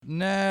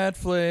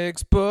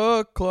Netflix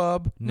book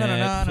club.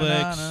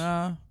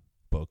 Netflix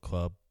book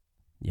club.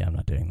 Yeah, I'm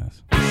not doing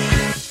this.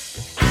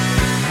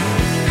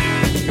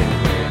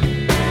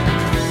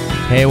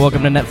 Hey,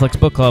 welcome to Netflix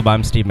Book Club.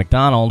 I'm Steve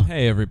McDonald.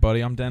 Hey,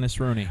 everybody. I'm Dennis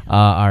Rooney.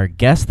 Our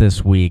guest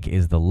this week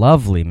is the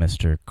lovely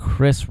Mr.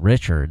 Chris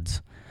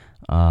Richards.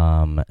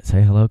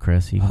 Say hello,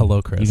 Chris.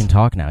 Hello, Chris. You can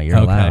talk now. You're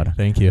okay. allowed.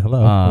 Thank you.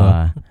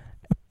 Hello.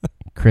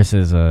 Chris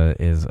is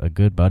a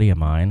good buddy of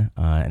mine,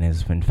 and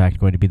is in fact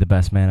going to be the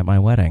best man at my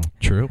wedding.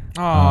 True.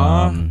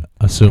 Aww.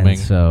 Assuming.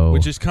 Which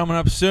Which is coming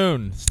up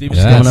soon. Steve's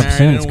Yes. getting Coming up married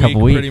soon. in It's a a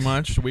couple week, pretty weeks.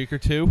 much, a week or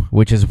two.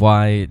 which is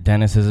why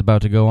Dennis is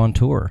about to go on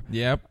tour.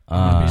 Yep.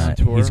 I'm gonna be on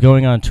tour. He's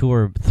going on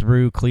tour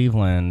through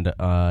Cleveland.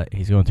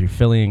 He's going through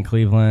Philly and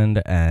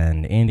Cleveland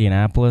and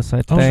Indianapolis,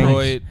 I think.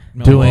 Detroit,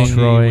 Doing Milwaukee,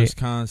 Detroit,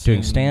 Wisconsin.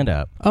 doing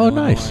stand-up. Oh,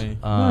 Illinois. nice.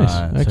 Nice.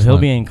 So Excellent. he'll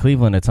be in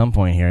Cleveland at some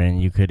point here, and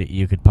you could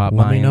pop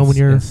by Let me and know when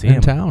you're see in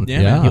him. town.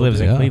 Yeah, he lives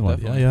in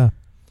Cleveland. Yeah.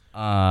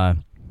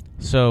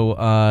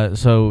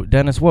 So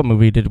Dennis, what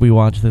movie did we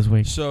watch this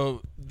week?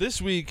 So this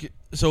week,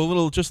 a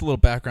little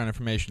background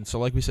information. So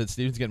like we said,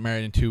 Steven's getting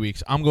married in 2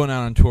 weeks. I'm going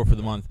out on tour for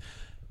the month.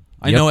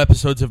 I Yep. know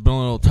episodes have been a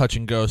little touch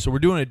and go, so we're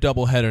doing a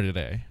double header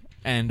today.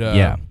 And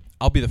Yeah.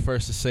 I'll be the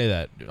first to say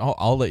that.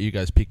 I'll let you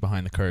guys peek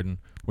behind the curtain.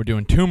 We're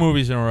doing 2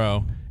 movies in a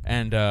row,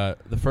 and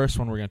the first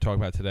one we're going to talk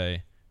about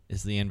today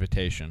is The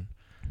Invitation.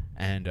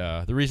 And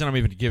the reason I'm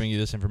even giving you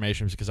this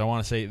information is because I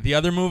want to say the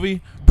other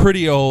movie,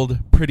 pretty old,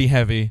 pretty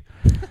heavy.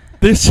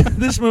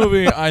 This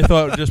movie I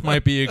thought just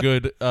might be a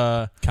good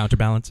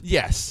Counterbalance.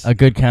 yes, A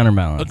good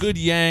counterbalance. a good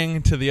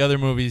yang to the other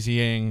movie's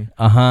yang,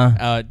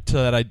 Uh-huh.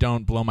 so that I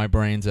don't blow my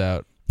brains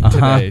out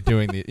Uh-huh. today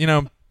doing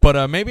the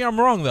But maybe I'm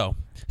wrong though.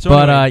 So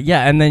But anyway,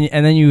 yeah, and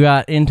then you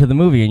got into the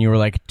movie and you were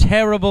like,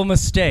 terrible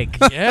mistake.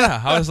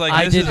 yeah, I was like,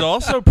 I this did- is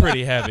also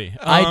pretty heavy.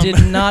 I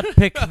did not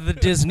pick the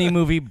Disney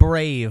movie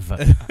Brave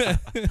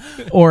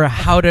or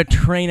How to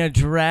Train a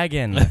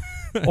Dragon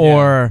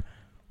or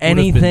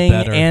anything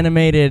better.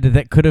 animated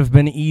that could have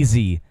been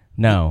easy.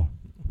 No.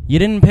 You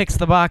didn't pick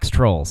the Box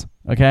Trolls,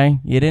 okay?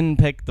 You didn't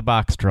pick the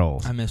Box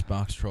Trolls. I miss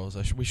Box Trolls.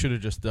 We should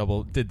have just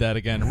did that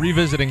again.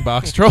 Revisiting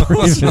Box Trolls.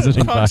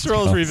 Revisiting Box Box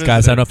Trolls. Trolls. Revisited.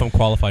 Guys, I don't know if I'm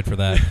qualified for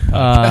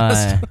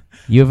that.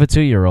 You have a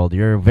 2-year-old.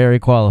 You're very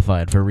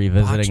qualified for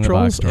revisiting the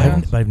Box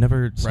Trolls. I've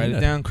never seen Write it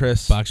down,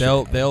 Chris. Box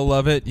They'll Trolls.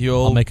 love it.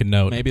 I'll make a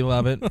note. Maybe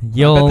love it. I bet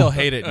You'll- they'll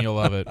hate it and you'll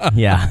love it.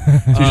 Yeah.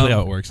 It's usually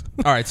how it works.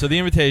 All right, so The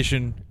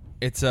Invitation,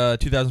 it's a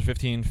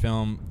 2015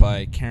 film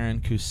by Karen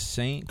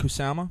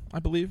Kusama, I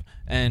believe,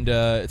 and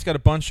it's got a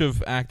bunch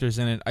of actors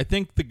in it. I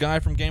think the guy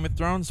from Game of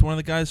Thrones, one of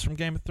the guys from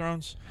Game of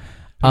Thrones.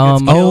 who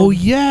gets Oh, killed,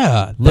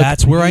 yeah. Look,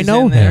 That's where I he's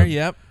know in there, him.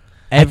 Yep.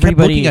 I kept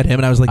Everybody, looking at him,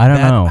 and I was like, I don't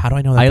know. How do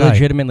I know that I guy?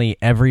 legitimately,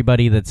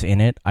 everybody that's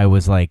in it, I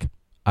was like,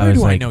 Where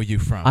do I like, know you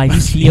from? I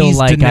feel He's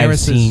like I've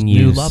Daenerys' seen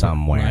new you lover,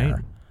 somewhere.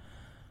 right?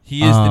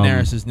 He is Um,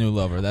 Daenerys' new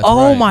lover. That's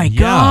Oh right. my Yeah.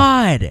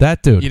 god!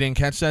 That dude. You didn't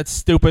catch that,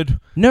 stupid?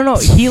 No,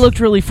 he looked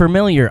really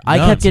familiar. I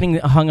No, kept it's- getting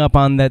hung up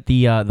on that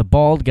the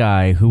bald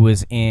guy who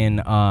was in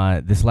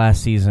this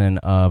last season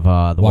of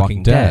The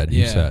Walking Dead.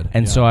 you Yeah. said.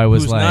 And Yeah. so I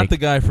was Who's like, not the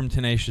guy from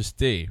Tenacious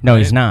D? no, right?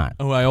 he's not.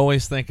 Oh, I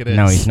always think it is.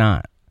 No, he's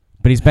not.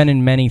 But he's been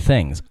in many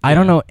things. I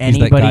don't know He's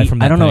that anybody. guy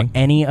from I That don't know Thing?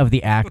 any of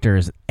the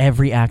actors.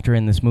 Every actor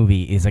in this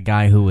movie is a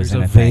guy who was There's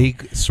in a a thing.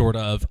 vague sort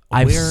of.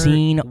 I've where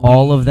seen we-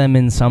 all of them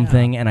in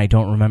something, and I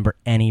don't remember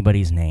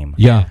anybody's name.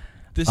 Yeah.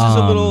 This is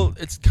a little.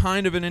 It's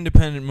kind of an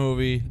independent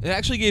movie. It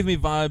actually gave me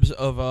vibes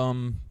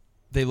of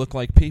They Look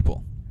Like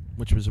People,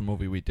 which was a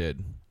movie we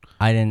did.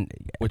 I didn't.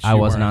 Which I you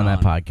wasn't weren't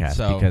on that podcast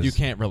so because you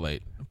can't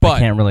relate. But I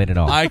can't relate at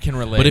all. I can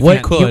relate. But if what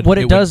you could, what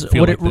it it would does,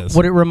 feel what like it this.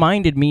 what it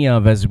reminded me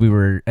of as we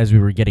were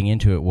getting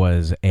into it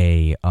was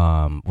a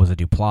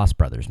Duplass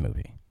Brothers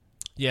movie.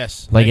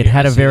 yes, Like it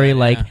had a very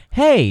like, yeah.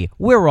 hey,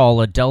 we're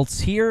all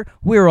adults here.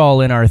 We're all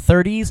in our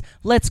 30s.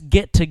 Let's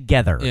get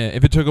together. Yeah,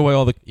 if it took away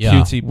all the Yeah.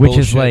 cutesy Which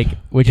bullshit. is like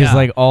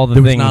Yeah. all the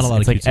There was things. not a lot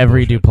It's of like cutesy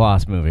every bullshit.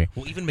 Duplass movie.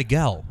 Well, even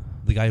Miguel,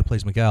 the guy who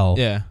plays Miguel,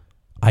 yeah.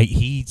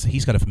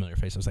 he's got a familiar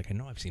face. I was like, I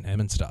know I've seen him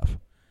and stuff.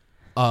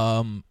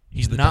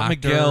 He's the not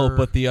doctor. Miguel,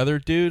 but the other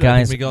dude. I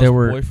Guys, think Miguel's there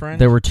were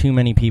boyfriend. there were too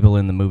many people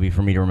in the movie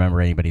for me to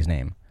remember anybody's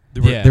name.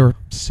 There were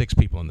 6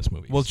 people in this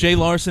movie. Well, Jay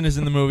Larson is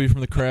in the movie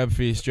from The Crab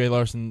Feast. Jay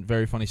Larson,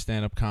 very funny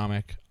stand-up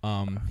comic.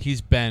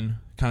 He's Ben,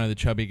 kind of the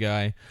chubby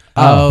guy.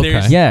 Oh,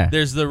 okay. Yeah.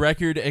 There's the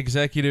record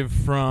executive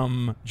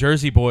from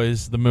Jersey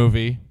Boys, the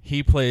movie.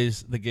 He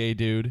plays the gay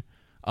dude.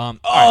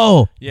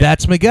 Oh, Yeah.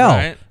 that's Miguel.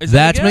 Right? Is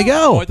That's that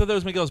Miguel. Oh, I thought that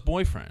was Miguel's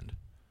boyfriend.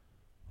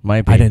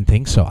 Might be. I didn't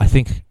think so. I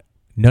think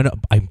no.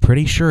 I'm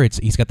pretty sure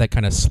he's got that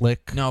kind of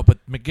slick. No, but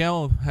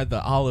Miguel had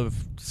the olive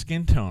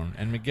skin tone,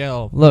 and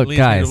Miguel Look, leads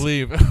guys.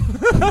 me to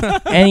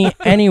leave.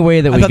 any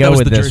way that I we thought that go was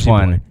with the this Jersey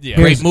one. Boy. Yeah.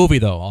 Great movie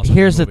though. Also,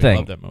 Here's the movie. I love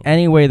thing. that movie.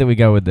 Any way that we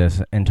go with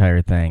this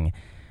entire thing,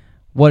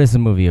 what is the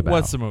movie about?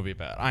 What's the movie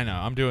about? I know.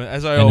 I'm doing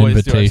as I An always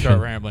do. I invitation. start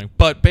rambling.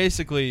 But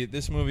basically,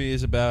 this movie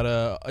is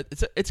about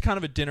it's kind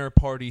of a dinner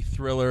party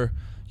thriller.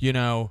 You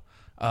know,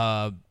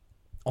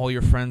 all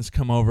your friends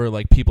come over,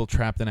 like people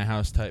trapped in a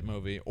house type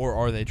movie, or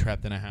are they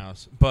trapped in a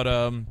house? But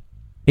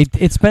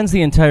It spends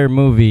the entire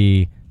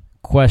movie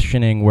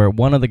questioning, where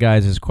one of the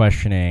guys is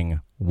questioning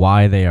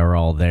why they are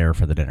all there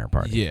for the dinner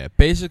party. Yeah,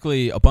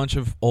 basically a bunch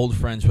of old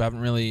friends who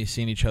haven't really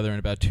seen each other in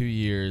about 2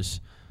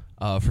 years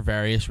for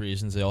various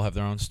reasons. They all have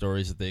their own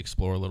stories that they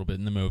explore a little bit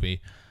in the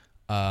movie.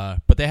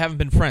 But they haven't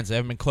been friends. They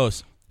haven't been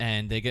close.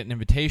 And they get an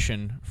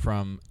invitation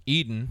from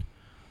Eden,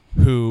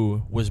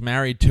 who was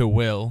married to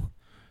Will.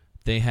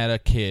 They had a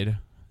kid.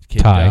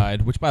 Kid Ty.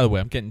 died. Which, by the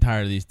way, I'm getting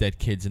tired of these dead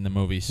kids in the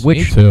movies.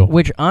 Me too.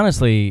 Which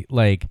honestly,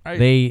 like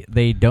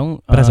they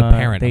don't. But as a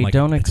parent, they I'm like,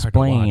 don't it's hard to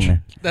watch.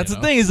 explain. That's You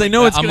the know? thing is they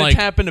know it's I'm going like, to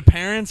tap into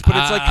parents, but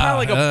it's like kind of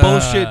like a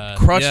bullshit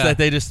crutch yeah. that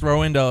they just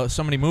throw into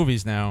so many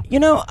movies now. You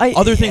know,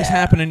 Other things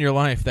happen in your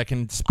life that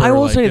can spur. I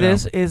will like, say you know-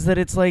 this is that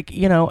it's like,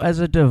 you know, as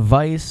a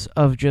device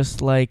of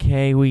just like,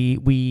 hey,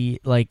 we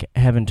like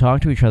haven't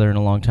talked to each other in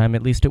a long time.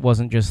 At least it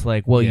wasn't just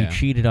like, well, Yeah. you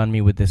cheated on me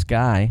with this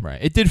guy. Right.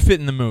 It did fit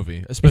in the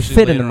movie, especially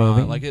fit in later the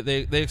movie. on. Like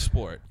they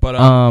explore it, but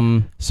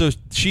so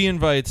she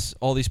invites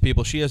all these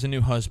people. She has a new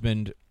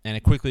husband, and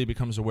it quickly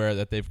becomes aware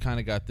that they've kind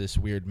of got this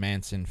weird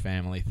Manson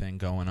family thing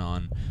going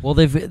on. Well,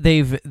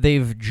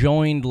 they've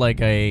joined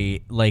like a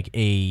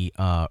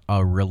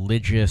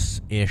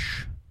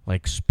religious-ish,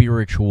 like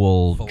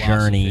spiritual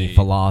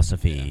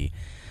philosophy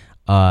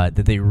that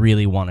they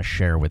really want to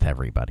share with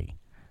everybody.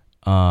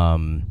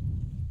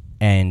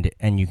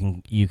 And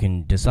you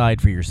can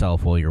decide for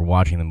yourself while you're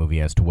watching the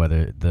movie as to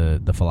whether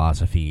the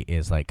philosophy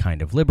is like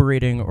kind of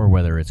liberating or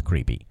whether it's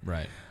creepy.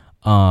 Right.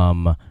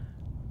 And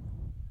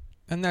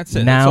that's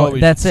it. now all we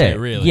that's should say, it.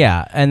 really.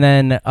 Yeah, and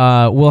then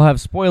we'll have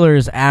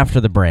spoilers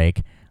after the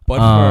break. But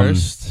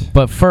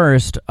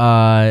first,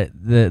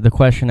 the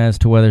question as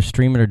to whether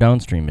stream it or don't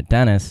stream it.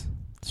 Dennis,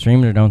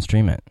 stream it or don't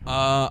stream it.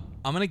 I'm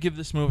gonna give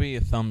this movie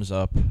a thumbs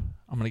up.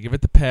 I'm gonna give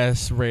it the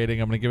pass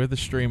rating. I'm gonna give it the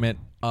stream it.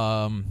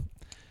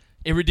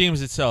 It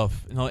redeems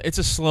itself. You know, it's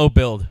a slow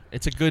build.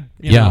 It's a good.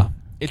 You know,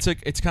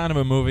 it's kind of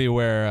a movie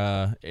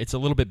where it's a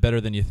little bit better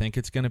than you think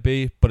it's gonna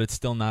be, but it's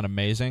still not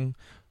amazing.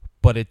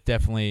 But it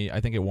definitely, I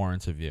think it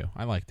warrants a view.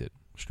 I liked it.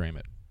 Stream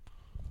it.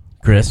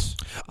 Chris?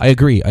 I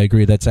agree.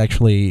 That's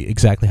actually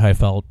exactly how I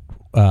felt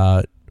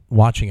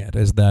watching it,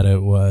 is that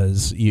it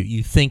was,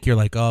 you think you're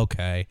like, oh,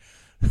 okay.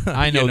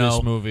 I know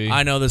this movie.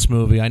 I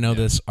know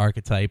this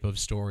archetype of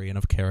story and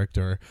of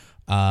character.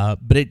 But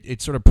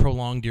it sort of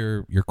prolonged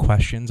your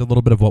questions a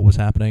little bit of what was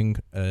happening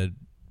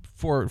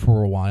for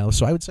a while.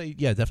 So I would say,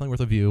 yeah, definitely worth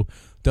a view.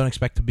 Don't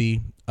expect to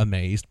be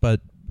amazed, but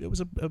it was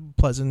a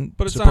pleasant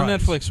But it's surprise. on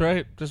Netflix,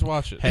 right? Just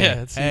watch it. Hey,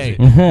 yeah, it's hey,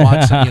 easy.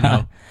 watch some, you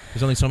know.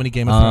 There's only so many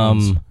Game of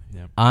Thrones.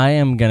 Yeah. I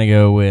am going to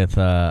go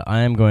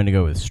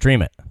with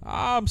stream it.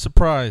 I'm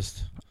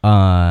surprised.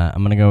 I'm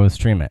going to go with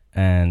stream it,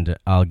 and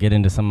I'll get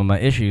into some of my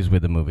issues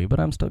with the movie, but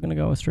I'm still going to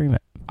go with stream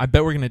it. I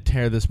bet we're going to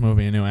tear this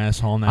movie a new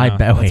asshole now. I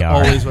bet we That's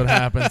are. always what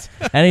happens.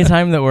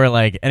 Anytime that we're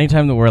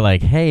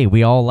like, hey,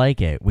 we all like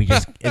it. We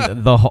just all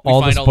the find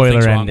all the spoiler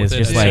things wrong end is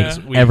with it. just Yeah.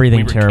 like We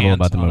everything terrible recant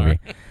about the on movie.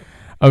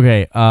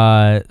 Okay,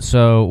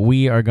 so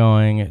we are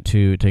going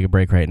to take a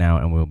break right now,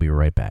 and we'll be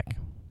right back.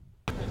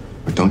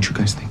 But don't you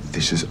guys think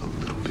this is a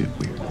little bit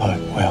weird?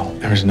 Look, Will,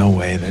 there was no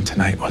way that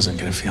tonight wasn't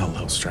going to feel a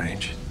little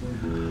strange.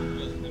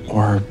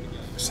 Or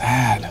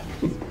sad.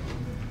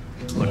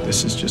 Look,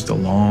 this is just a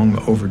long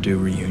overdue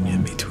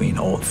reunion between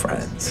old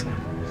friends.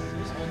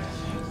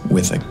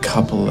 With a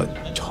couple of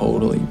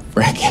totally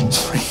freaking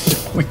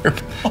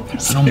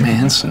weirdos. No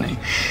Mancini.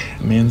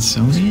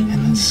 Mansonian?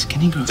 And then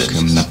skinny girls.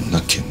 I'm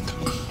not kidding.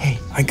 Hey,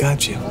 I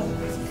got you.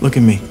 Look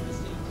at me.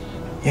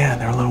 Yeah,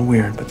 they're a little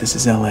weird, but this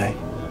is LA.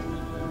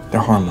 They're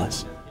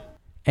harmless.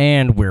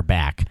 And we're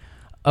back.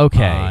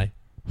 Okay,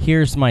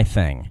 here's my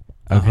thing.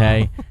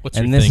 Okay, What's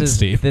and your this thing, is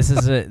Steve? this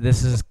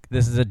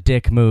is a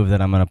dick move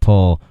that I'm gonna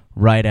pull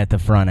right at the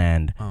front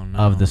end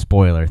of the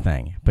spoiler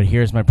thing. But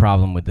here's my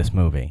problem with this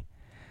movie.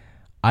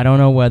 I don't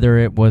know whether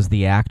it was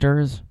the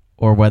actors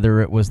or whether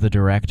it was the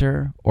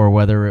director or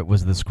whether it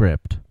was the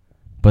script,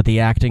 but the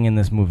acting in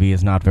this movie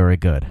is not very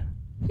good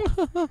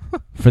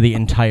for the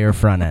entire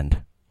front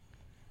end.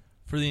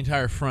 For the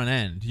entire front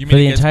end. You For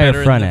mean the it gets entire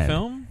better front in the end.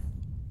 film?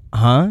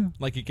 Huh?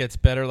 Like it gets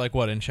better, like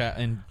what, in chat?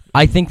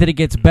 I think that it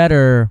gets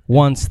better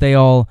once they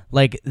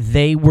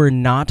were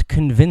not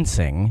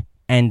convincing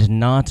and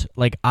not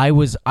like I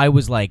was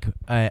like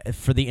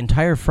for the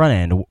entire front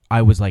end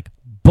I was like,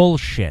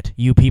 bullshit,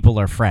 you people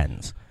are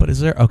friends. But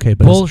is there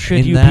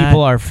Bullshit, you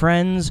people are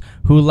friends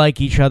who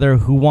like each other,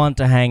 who want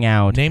to hang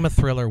out. Name a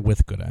thriller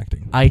with good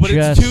acting.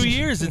 It's 2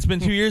 years. It's been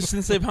 2 years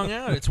since they've hung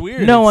out. It's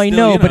weird. No, It's I still,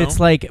 know, you but it's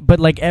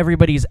like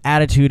everybody's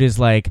attitude is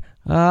like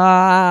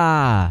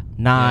not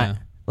Yeah.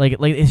 like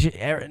it's just,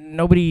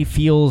 nobody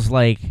feels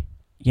like,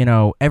 you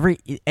know,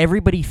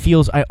 everybody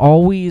feels. I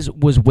always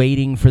was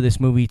waiting for this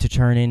movie to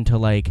turn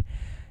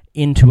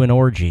into an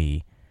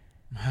orgy.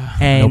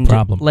 And No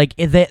problem. like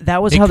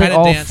that was It how they kinda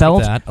all danced with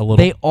felt. that a little.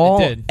 They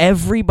all, It did.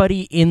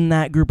 everybody in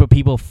that group of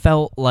people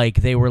felt like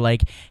they were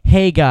like,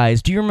 "Hey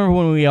guys, do you remember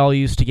when we all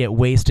used to get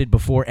wasted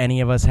before any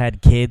of us had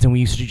kids, and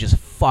we used to just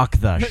fuck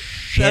the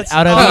shit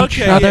out of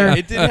each other?" Yeah.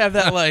 It did have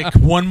that like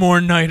one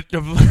more night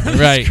of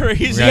Right.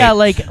 crazy. Yeah,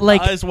 like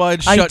eyes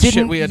wide I shut didn't-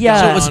 shit we had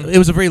yeah. going So on. it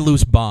was a very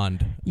loose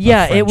bond.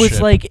 Yeah, it was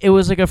friendship.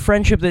 like a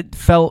friendship that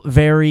felt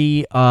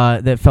very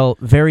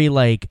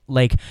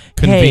like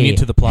Convenient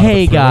to the plot of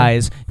Hey the thriller.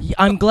 guys,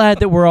 I'm glad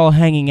that we're all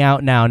hanging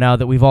out now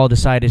that we've all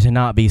decided to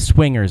not be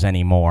swingers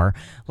anymore.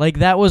 Like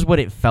that was what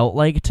it felt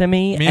like to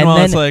me. Meanwhile, and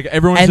then, it's like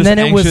everyone's and just then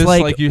it anxious, was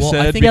like, you well, I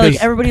said. think- yeah, because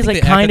like everybody's I like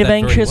think they kind of acted that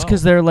very anxious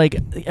because well. they're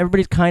like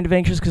everybody's kind of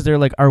anxious because they're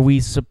like, are we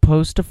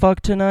supposed to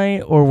fuck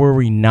tonight or were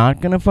we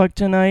not gonna fuck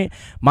tonight?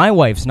 My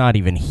wife's not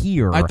even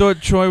here. I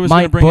thought Troy was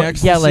My going to bring bo-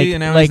 ecstasy, yeah, like- and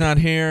now like- he's not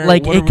here.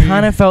 like What it are we-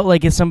 kind of felt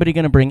like, is somebody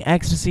gonna bring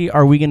ecstasy?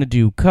 Are we gonna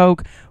do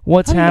coke?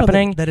 What's How do you know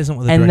happening? That isn't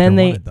what the and then director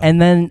they wanted,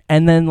 though?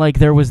 and then like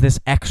there was this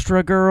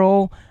extra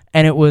girl,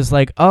 and it was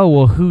like, oh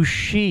well, who's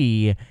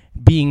she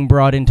being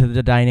brought into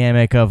the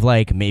dynamic of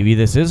like, maybe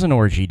this is an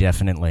orgy,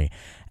 definitely.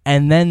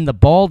 And then the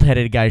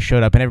bald-headed guy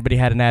showed up, and everybody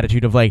had an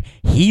attitude of like,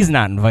 he's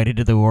not invited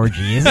to the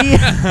orgy, is he?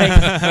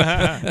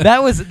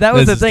 that was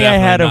This the is thing I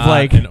had of definitely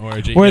like, not an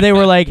orgy. where they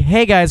were like,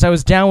 hey guys, I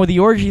was down with the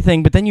orgy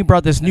thing, but then you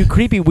brought this new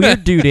creepy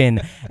weird dude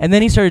in, and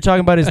then he started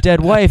talking about his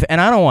dead wife,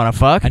 and I don't want to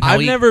fuck. And how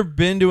I've he- never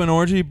been to an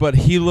orgy, but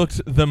he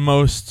looked the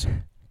most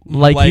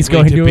Like likely he's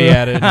going to to be a-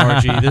 at an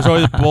orgy. There's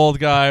always a bald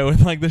guy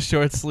with like the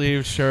short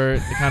sleeve shirt,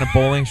 the kind of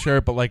bowling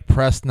shirt, but like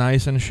pressed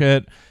nice and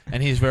shit,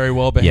 and he's very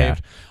well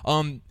behaved.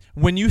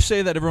 When you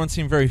say that everyone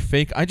seemed very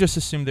fake, I just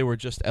assumed they were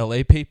just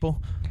LA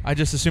people. I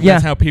just assume Yeah.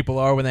 that's how people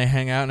are when they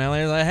hang out in LA.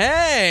 They're like,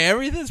 hey,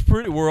 everything's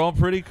pretty. We're all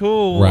pretty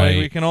cool. Right. Like,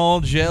 we can all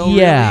gel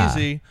Yeah. real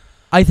easy.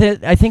 I think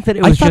that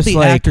it I was thought just the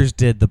like, actors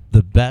did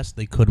the best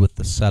they could with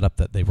the setup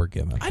that they were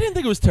given. I didn't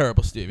think it was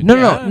terrible, Steven. no,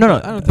 Yeah, I don't no.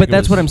 think But it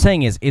that's was- what I'm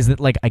saying is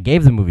that like I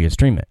gave the movie a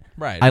stream it.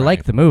 Right. I right.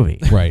 like the movie.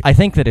 Right. I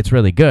think that it's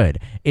really good.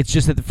 It's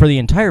just that for the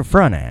entire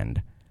front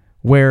end,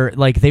 where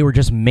like they were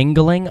just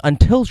mingling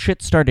until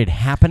shit started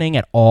happening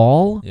at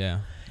all. Yeah.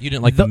 You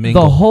didn't like the, the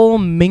mingle. the whole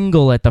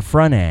mingle at the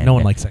front end. No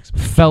one likes sex.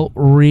 Felt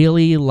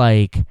really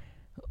like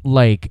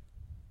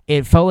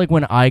it felt like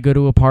when I go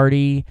to a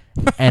party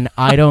and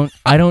I don't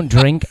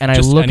drink and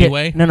Just I look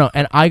anyway? at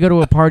and I go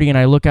to a party and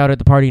I look out at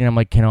the party and I'm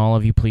like, can all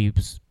of you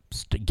please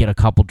get a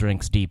couple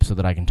drinks deep so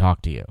that I can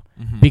talk to you?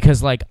 Mm-hmm.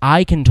 Because like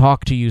I can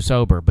talk to you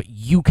sober, but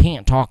you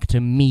can't talk to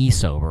me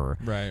sober.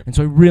 Right. And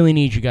so I really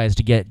need you guys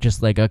to get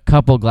just like a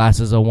couple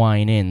glasses of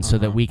wine in so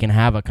that Uh-huh. we can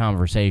have a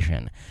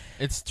conversation.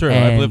 It's true.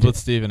 I've lived And- with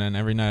Steven, and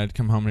every night I'd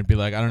come home and he'd be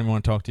like, I don't even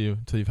want to talk to you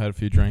until you've had a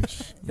few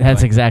drinks.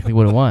 That's Like, exactly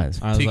what it was.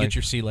 I was To like, get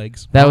your sea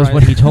legs. That was Alright.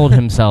 what he told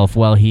himself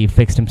while he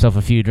fixed himself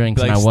a few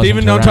drinks Like, and I wasn't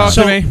 "Steven, don't around." talk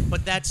to me.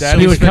 But that's Daddy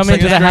He was would come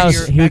fixing into the his house.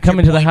 drink. He would come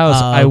into the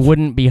house. I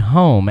wouldn't be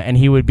home, and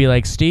he would be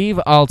like, "Steve,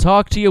 I'll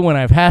talk to you when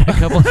I've had a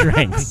couple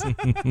drinks."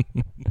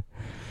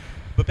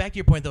 But back to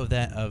your point though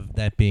of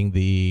that being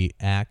the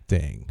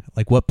acting.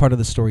 Like, what part of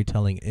the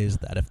storytelling is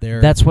that? If they're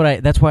That's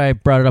why I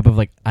brought it up. Of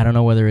like, I don't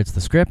know whether it's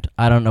the script.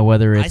 I don't know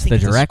whether I it's think the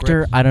it's the director.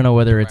 script, I don't know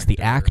whether it's the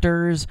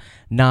director. actors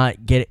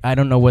not get. I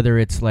don't know whether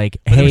it's like,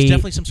 but there was hey,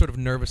 definitely some sort of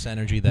nervous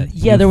energy that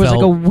yeah, you there was like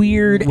a felt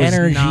weird was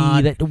energy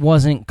not- that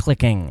wasn't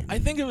clicking. I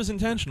think it was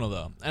intentional,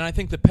 though. And I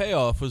think the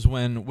payoff was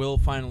when Will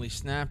finally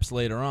snaps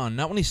later on.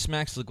 Not when he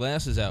smacks the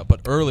glasses out, but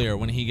earlier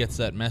when he gets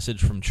that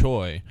message from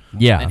Choi.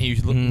 Yeah, And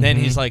Mm-hmm. then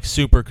he's like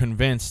super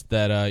convinced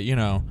that,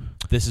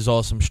 this is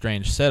all some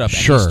strange setup. And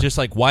Sure. he's just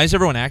like, why is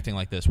everyone acting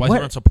like this? Why is What-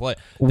 everyone so polite?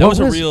 That what was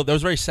was- that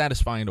was very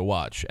satisfying to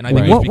watch. And I think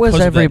Right. it was What was because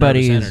of that nervous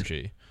everybody's-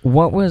 energy.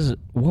 what was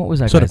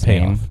that sort guy's of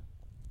name? payoff.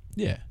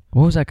 Yeah.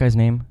 What was that guy's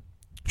name?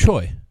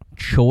 Choi.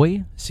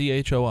 Choi.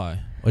 CHOI.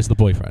 Was the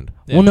boyfriend?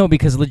 Yeah. Well, no,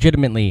 because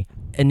legitimately,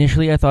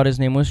 initially I thought his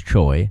name was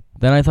Choi.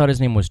 Then I thought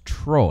his name was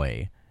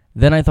Troy.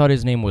 Then I thought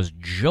his name was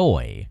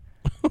Joy.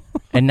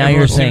 And now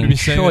you're Everyone seemed to saying be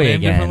saying the Choi name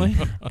again.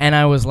 differently. And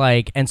I was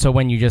like, and so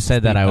when you just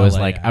said that, I was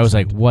LA like,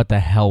 accent. what the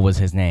hell was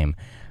his name?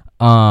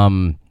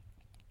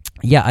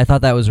 Yeah, I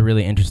thought that was a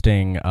really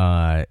interesting,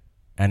 an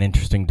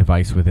interesting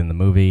device within the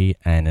movie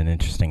and an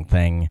interesting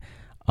thing.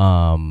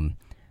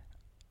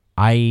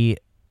 I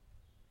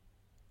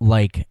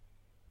like.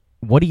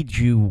 What did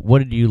you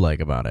like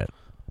about it?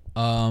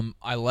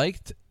 I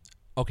liked.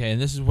 Okay,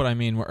 and this is what I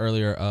mean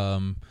earlier.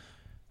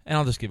 And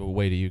I'll just give it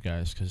away to you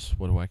guys because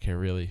what do I care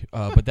really?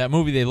 But that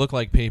movie, They Look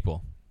Like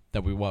People,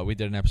 that we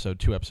did an episode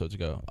 2 episodes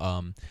ago.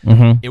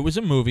 It was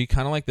a movie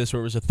kind of like this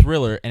where it was a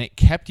thriller and it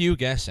kept you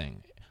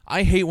guessing.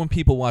 I hate when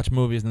people watch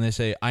movies and they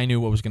say, I knew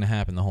what was going to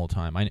happen the whole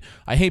time.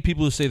 I hate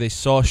people who say they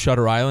saw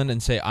Shutter Island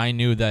and say, I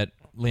knew that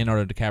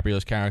Leonardo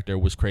DiCaprio's character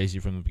was crazy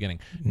from the beginning.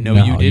 No,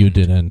 No, you you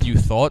didn't. didn't. You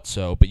thought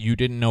so, but you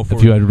didn't know for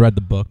If you had read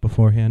the book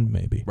beforehand,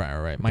 maybe.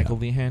 Right. Michael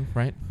Lehan,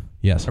 right?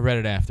 Yes. I read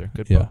it after.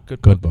 Good Yeah.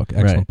 book. Good book.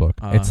 Excellent Right. book.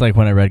 It's like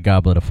when I read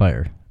Goblet of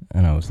Fire,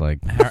 and I was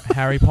like,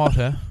 Harry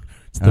Potter.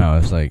 and I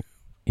was like,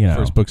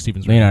 First book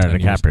Stephen's read in Leonardo 10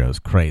 years. DiCaprio is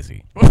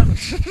crazy.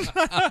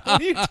 What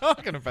are you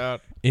talking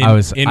about?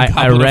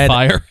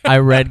 I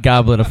read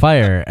Goblet of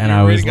Fire, and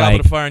I was like, Goblet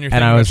of Fire and you're and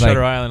thinking I about was like,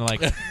 Shutter Island,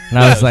 like, and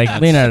I was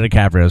like, Leonardo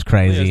DiCaprio is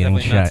crazy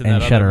and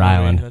Shutter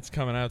Island. That's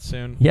coming out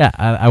soon. Yeah,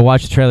 I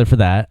watched the trailer for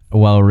that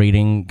while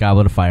reading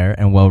Goblet of Fire,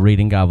 and while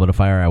reading Goblet of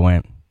Fire, I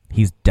went,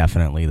 he's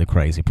definitely the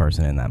crazy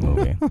person in that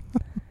movie.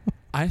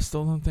 I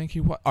still don't think he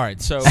was. All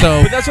right, so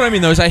but that's what I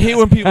mean, though, is I hate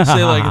when people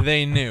say, like,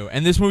 they knew.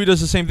 And this movie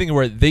does the same thing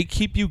where they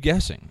keep you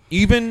guessing.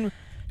 Even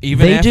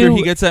after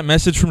he gets that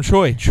message from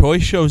Choi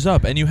shows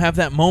up, and you have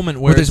that moment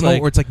where it's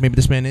like maybe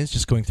this man is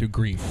just going through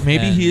grief.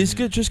 Maybe he is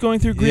just going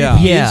through grief. Yeah.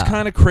 He is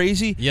kind of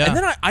crazy. Yeah. And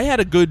then I had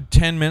a good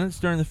 10 minutes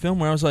during the film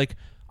where I was like,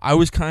 I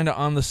was kind of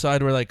on the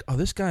side where, like, oh,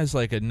 this guy's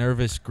like a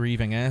nervous,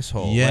 grieving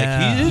asshole. Yeah. Like,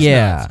 he is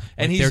nuts.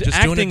 And like they're he's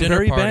just doing a acting dinner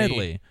very party.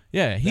 badly.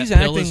 Yeah, he's that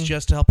pill acting is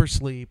just to help her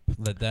sleep.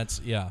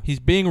 He's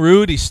being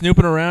rude. He's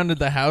snooping around at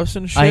the house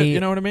and shit.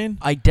 You know what I mean?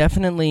 I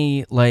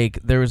definitely, like,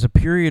 there was a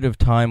period of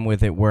time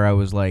with it where I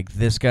was like,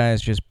 this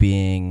guy's just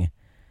being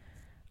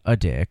a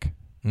dick.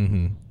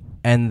 Mm-hmm.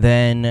 And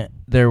then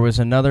there was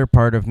another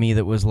part of me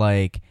that was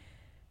like,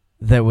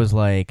 there was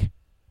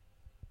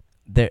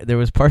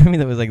part of me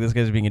that was like, this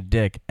guy's being a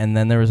dick. And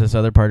then there was this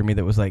other part of me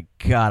that was like,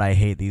 God, I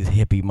hate these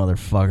hippie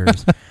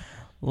motherfuckers.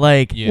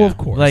 Like, well, of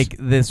course. Like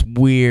this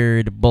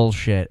weird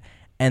bullshit.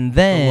 And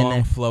then the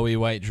long, flowy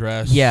white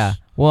dress. Yeah.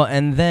 Well,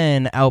 and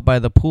then out by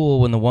the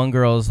pool when the one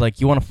girl is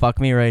like, you want to fuck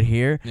me right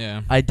here?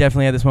 Yeah. I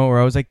definitely had this moment where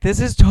I was like, this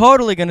is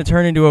totally going to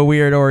turn into a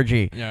weird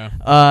orgy.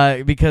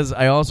 Yeah. Because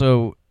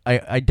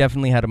I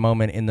definitely had a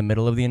moment in the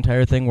middle of the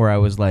entire thing where I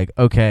was like,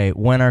 okay,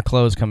 when are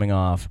clothes coming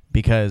off?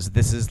 Because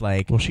this is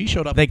like... Well, she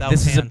showed up like, without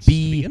this is a pants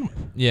B... to begin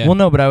with. Yeah. Well,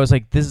 no, but I was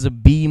like, this is a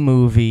B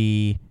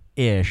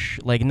movie-ish.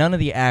 Like, none of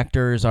the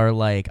actors are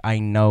like, I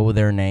know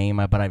their name,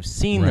 but I've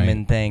seen them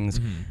in things.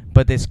 Mm-hmm.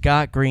 But this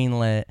got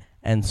greenlit,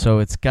 and so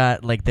it's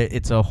got, like,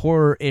 it's a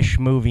horror-ish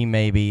movie,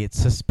 maybe. It's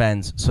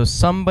suspense. So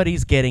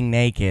somebody's getting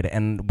naked,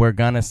 and we're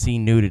gonna see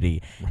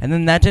nudity. And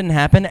then that didn't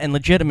happen, and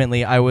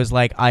legitimately, I was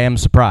like, I am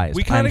surprised.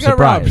 We kind of got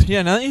robbed.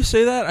 Yeah, now that you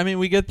say that, I mean,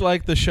 we get,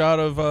 like, the shot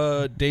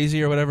of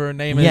Daisy or whatever her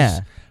name is.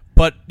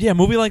 But, yeah, a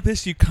movie like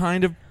this, you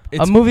kind of...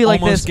 It's a movie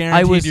like almost this,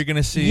 guaranteed you're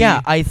gonna see. Yeah,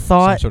 I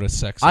thought some sort of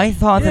sex. I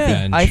thought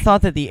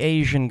that the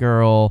Asian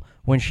girl,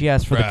 when she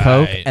asked for the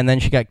coke and then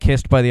she got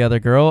kissed by the other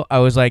girl, I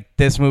was like,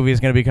 this movie is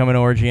gonna become an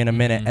orgy in a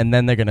minute, and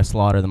then they're gonna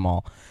slaughter them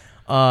all.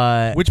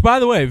 Which, by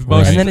the way,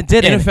 most and then it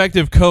didn't.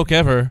 ineffective coke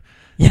ever.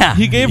 Yeah,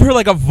 he gave her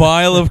like a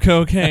vial of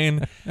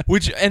cocaine,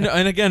 which and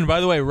again,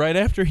 by the way, right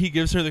after he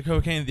gives her the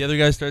cocaine, the other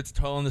guy starts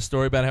telling the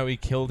story about how he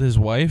killed his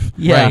wife.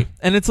 Yeah, right.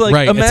 And it's like,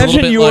 right.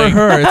 imagine it's you were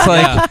her. It's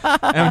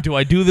like, do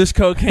I do this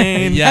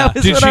cocaine? Yeah.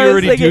 Did she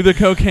already do the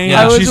cocaine?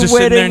 Yeah. She's just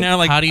sitting there now,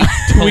 like, how do you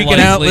tweaking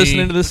out,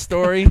 listening to this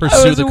story.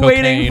 Pursue the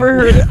cocaine.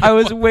 I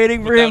was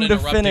waiting for him to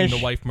finish the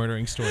wife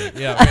murdering story.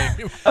 Yeah,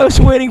 right. I was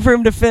waiting for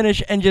him to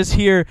finish and just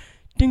hear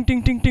ding,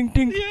 ding, ding, ding,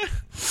 ding. Yeah.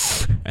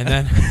 And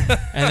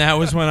that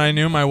was when I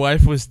knew my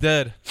wife was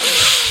dead.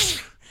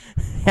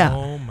 Yeah.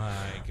 Oh my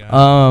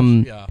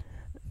god.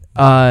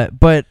 Yeah.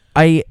 But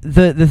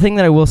the thing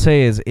that I will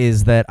say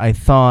is that I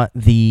thought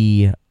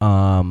the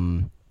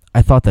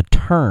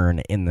turn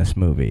in this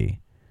movie,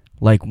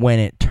 like when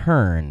it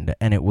turned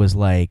and it was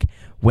like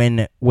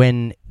when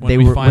we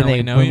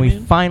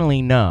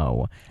finally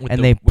know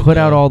and they put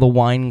out all the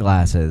wine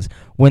glasses,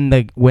 when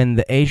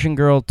the Asian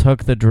girl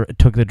took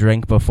the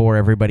drink before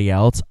everybody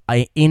else,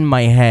 in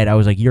my head I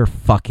was like, you're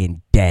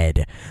fucking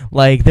dead.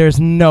 Like, there's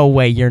no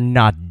way you're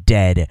not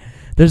dead.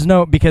 There's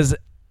no, because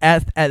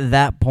at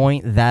that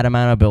point, that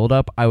amount of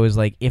buildup, I was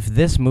like, if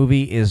this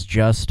movie is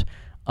just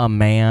a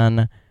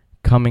man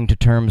coming to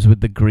terms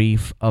with the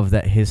grief of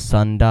that his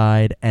son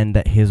died and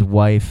that his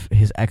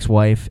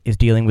ex-wife is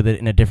dealing with it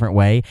in a different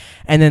way,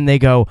 and then they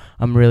go,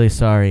 I'm really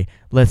sorry,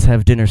 let's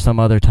have dinner some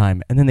other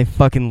time, and then they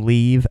fucking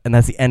leave, and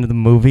that's the end of the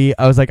movie,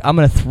 I was like, I'm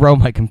gonna throw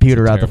my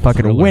computer out the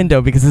fucking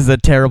window because this is a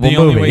terrible movie.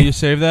 The only way you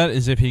save that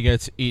is if he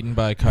gets eaten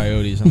by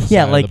coyotes on the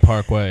side of the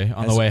parkway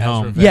on the way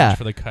home. Yeah.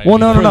 For the well,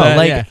 no.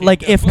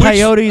 Like if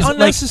coyotes,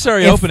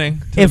 unnecessary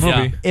opening to the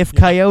movie. If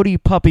coyote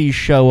puppies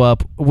show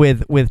up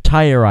with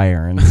tire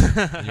irons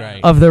right.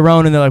 of their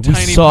own, and they're like, we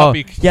tiny saw,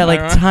 puppy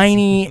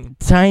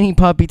tiny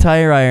puppy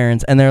tire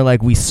irons, and they're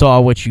like, we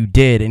saw what you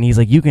did, and he's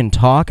like, you can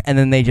talk, and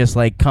then they just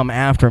like come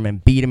after him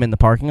and beat him in the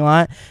parking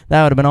lot.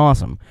 That would have been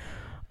awesome.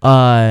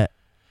 But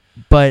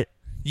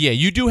yeah,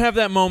 you do have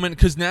that moment,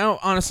 because now,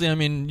 honestly, I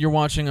mean, you're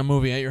watching a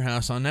movie at your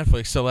house on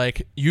Netflix, so,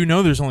 like, you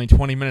know there's only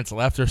 20 minutes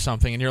left or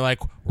something, and you're like,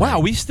 wow,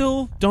 we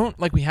still don't,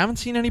 like, we haven't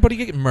seen anybody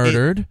get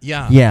murdered.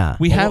 Yeah.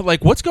 We have,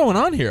 like, what's going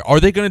on here?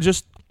 Are they going to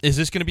just, is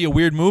this going to be a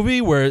weird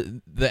movie where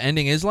the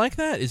ending is like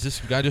that? Is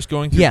this guy just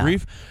going through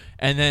grief?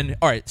 And then,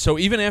 all right, so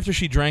even after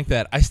she drank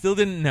that, I still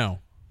didn't know.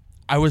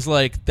 I was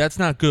like, that's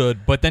not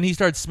good, but then he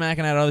started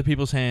smacking at other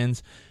people's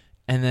hands,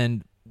 and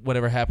then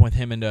whatever happened with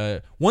him,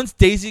 and once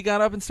Daisy got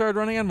up and started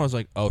running at him, I was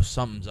like, oh,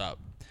 something's up.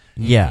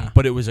 Yeah.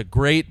 But it was a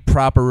great,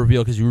 proper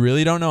reveal, because you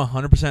really don't know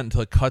 100% until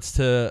it cuts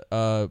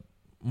to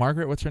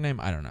Margaret, what's her name?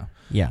 I don't know.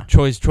 Yeah.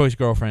 Choi's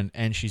girlfriend,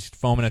 and she's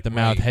foaming at the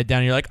mouth, head down,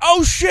 and you're like,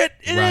 oh, shit,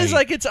 it is,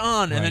 like, it's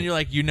on. And then you're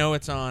like, you know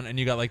it's on, and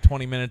you got, like,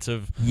 20 minutes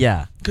of...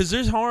 Yeah. Because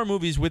there's horror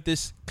movies with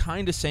this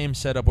kind of same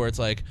setup where it's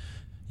like,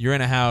 you're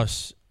in a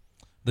house...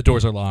 The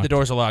doors are locked. The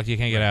doors are locked. You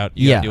can't get out.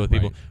 You Yeah. gotta deal with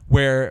people. Right.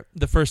 Where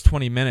the first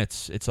 20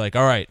 minutes, it's like,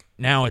 all right,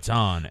 now it's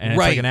on, and it's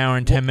Right. like an hour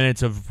and 10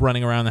 minutes of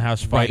running around the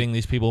house fighting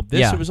these people. This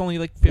Yeah. it was only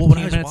like 15 when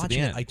I was minutes at the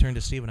watching end. it, I turned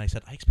to Steve and I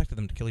said, I expected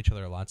them to kill each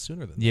other a lot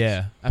sooner than this.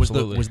 Yeah,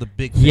 absolutely. Was the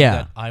big thing Yeah.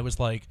 that I was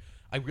like,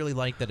 I really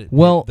liked that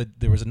that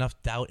there was enough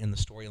doubt in the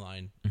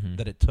storyline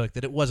that it took,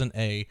 that it wasn't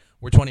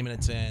we're 20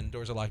 minutes in,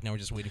 doors are locked, now we're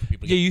just waiting for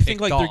people to Yeah, get you think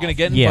picked like they're off. gonna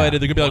get Yeah.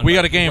 invited? They're gonna be like, we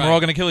got a game. We're all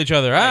gonna kill each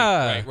other.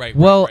 Right.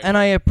 Well, right. and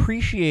I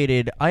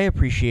appreciated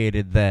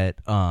that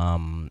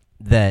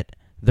that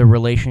the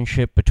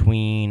relationship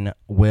between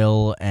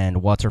Will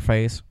and what's her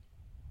face.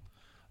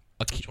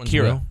 Which one's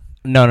Kira. Will?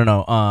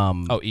 No.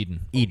 Oh,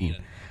 Eden. Eden.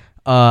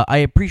 I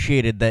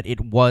appreciated that it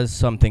was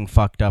something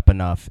fucked up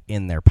enough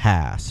in their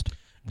past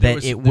There that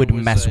was- it there would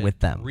was mess a with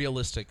them.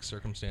 Realistic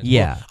circumstance.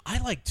 Yeah. Well, I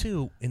like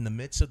too, in the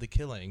midst of the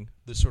killing,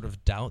 the sort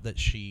of doubt that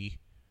she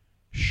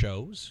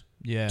shows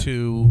Yeah.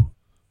 to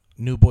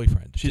new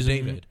boyfriend, She's to a-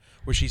 David,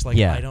 where she's like,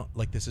 Yeah. I don't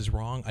like, this is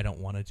wrong. I don't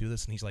want to do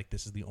this, and he's like,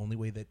 this is the only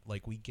way that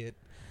like we get,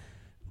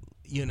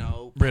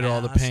 rid of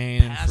all the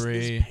pain and past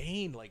free. this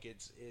pain. Like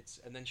it's,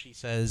 and then she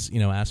says,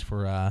 ask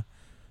for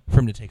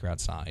him to take her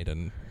outside,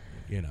 and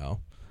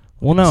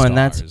Well, no, and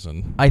that's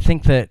and I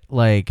think that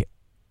like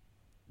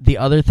the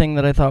other thing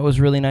that I thought was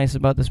really nice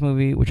about this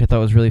movie, which I thought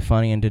was really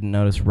funny and didn't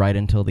notice right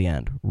until the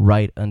end,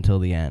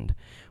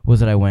 was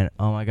that I went,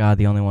 oh my god,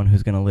 the only one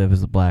who's gonna live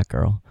is the black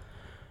girl.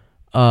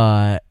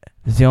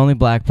 It's the only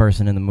black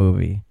person in the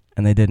movie,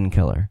 and they didn't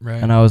kill her.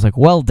 Right. And I was like,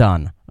 well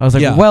done.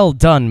 Yeah. Well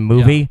done,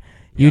 movie.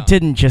 You Yeah.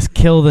 didn't just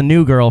kill the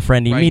new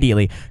girlfriend Right.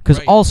 immediately, because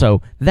Right.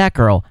 also that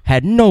girl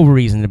had no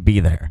reason to be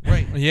there.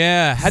 right.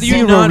 Yeah. How do you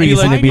Zero not be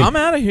reason like, to be- I'm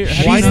out of here? How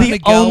do you Why She's not- did the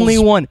Miguel's only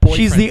one.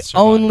 She's the boyfriend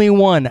survive? only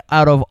one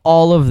out of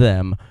all of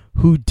them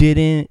who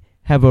didn't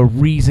have a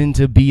reason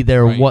to be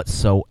there Right.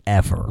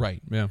 whatsoever.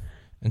 Right. Yeah.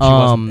 And she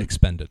wasn't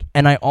expended.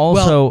 And I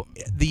also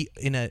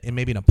in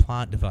maybe in a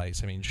plot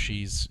device. I mean,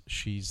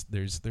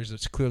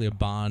 there's clearly a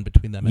bond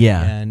between them. At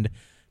Yeah. the end,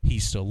 he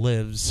still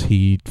lives.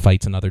 He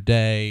fights another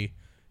day.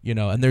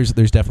 And there's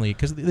definitely,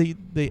 because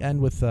they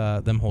end with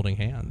them holding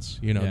hands.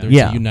 Yeah. There's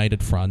Yeah. a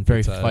united front. Very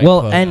It's a- Fight well,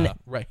 Club. and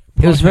right.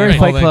 it was very Right.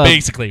 Fight Club.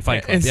 Basically,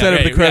 Fight Club. Instead Yeah,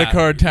 of the right, credit yeah,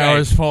 card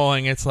towers right.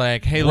 falling, it's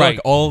like, hey, Right.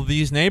 look, all of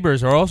these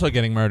neighbors are also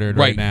getting murdered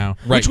right, Right. now,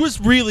 Right. which was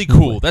really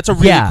cool. That's a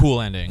really Yeah. cool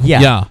ending.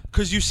 Yeah.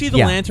 Because you see the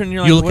Yeah. lantern, and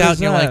you're like, You look what out is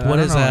and you're that? like, what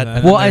I is don't know that? what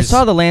And Well, then I there's-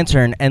 saw the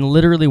lantern, and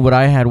literally what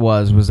I had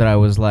was that I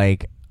was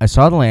like, I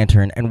saw the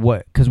lantern, and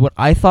because what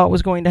I thought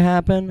was going to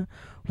happen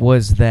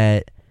was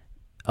that,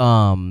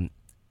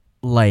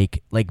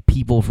 like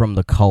people from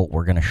the cult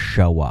were going to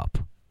show up.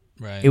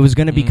 Right. It was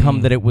going to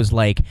become that it was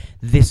like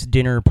this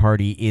dinner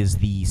party is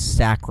the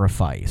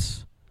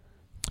sacrifice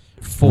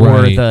for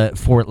Right.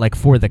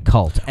 for the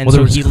cult, and Well, there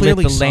so was he lit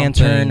clearly the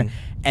lantern, something-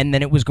 and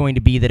then it was going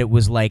to be that it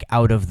was like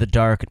out of the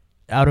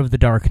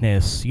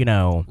darkness,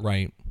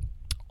 Right.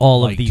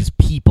 all Light. of these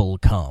people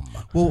come,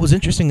 Well, what was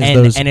interesting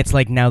is and it's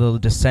like now they'll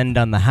descend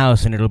on the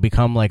house, and it'll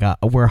become like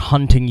we're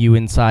hunting you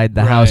inside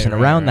the house and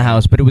right, around the right.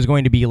 house, but it was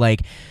going to be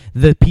like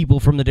the people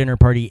from the dinner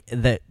party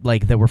that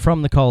were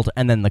from the cult,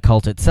 and then the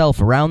cult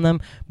itself around them.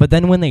 But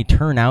then when they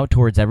turn out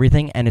towards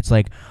everything, and it's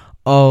like,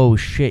 oh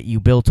shit, you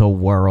built a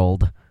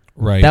world.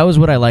 Right. That was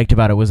what I liked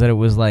about it, was that it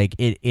was like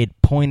it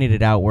pointed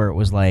it out where it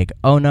was like,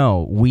 oh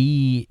no,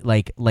 we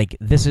like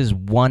this is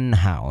one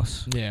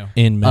house. Yeah.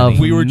 in of many.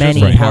 We were just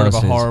many part of a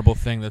houses. horrible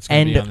thing that's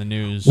going to be And- on the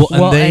news. Well,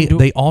 and Well, and-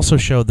 they also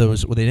showed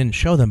those. Well, they didn't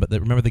show them, but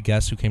remember the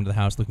guests who came to the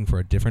house looking for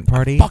a different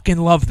party. fucking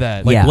love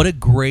that. Like Yeah. what a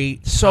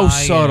great, So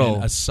tie-in,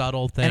 subtle. a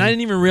subtle thing. And I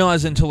didn't even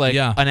realize it until like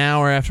Yeah. an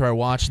hour after I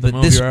watched the But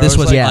movie. this where I this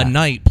was like, Yeah. a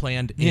night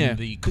planned yeah, in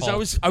the because cult. I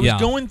was Yeah.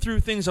 going through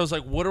things. I was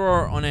like, what are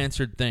our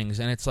unanswered things?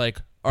 And it's like,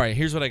 all right,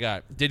 here's what I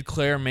got. Did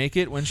Claire make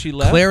it when she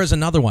left? Claire is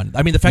another one.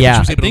 I mean, the fact Yeah. that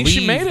she was able I think to she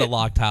leave made the it.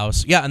 locked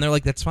house. Yeah, and they're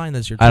like, that's fine.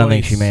 That's your choice. I don't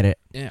think she made it.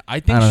 Yeah,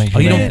 I think I don't she think Oh,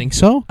 she you made don't it. think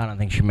so? I don't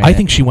think she made I it.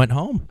 think she went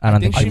home. I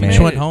don't think think she she made made She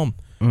it. went home.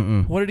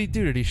 Mm-mm. What did he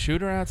do? Did he shoot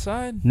her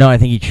outside? No, I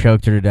think he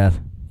choked her to death.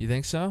 You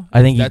think so?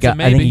 I think That's a I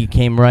think maybe. he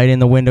came right in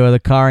the window of the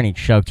car and he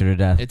choked her to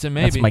death. It's a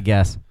That's maybe. my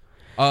guess.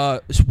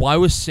 So why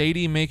was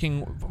Sadie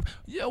making?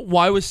 Yeah,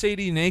 why was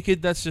Sadie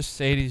naked? That's just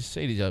Sadie's.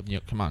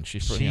 Come on,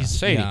 she's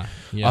Sadie.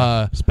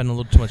 Yeah. Spend a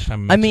little too much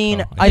time in Mexico. I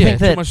mean, I yeah, think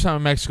too that much time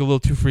in Mexico, a little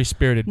too free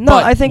spirited. No,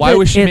 but I think why that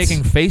was she it's-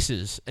 making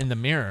faces in the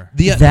mirror?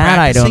 That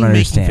I don't practicing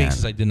understand. Making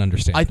faces I didn't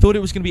understand. I thought it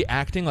was going to be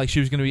acting, like she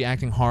was going to be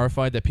acting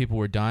horrified that people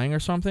were dying or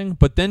something.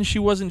 But then she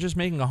wasn't just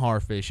making a horror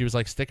face. She was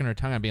like sticking her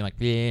tongue out, being like,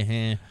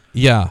 yeah.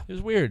 yeah. It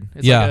was weird.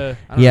 It's Yeah. like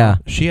I don't Yeah. know.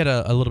 She had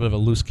a little bit of a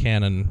loose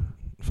cannon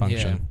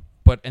function. Yeah.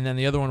 And then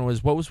the other one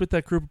was, what was with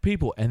that group of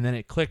people? And then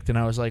it clicked, and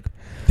I was like,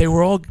 they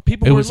were all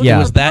people. It were was looking yeah. it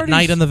at was that parties.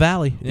 night in the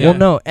valley. Yeah. Well,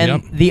 no,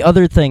 and Yep. the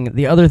other thing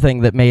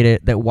that made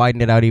it, that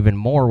widened it out even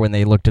more when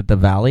they looked at the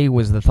valley,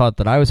 was the thought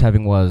that I was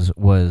having was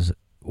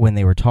when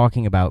they were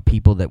talking about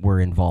people that were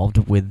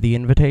involved with the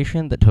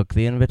invitation, that took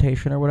the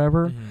invitation or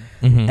whatever,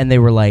 Mhm. Mhm. and they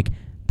were like,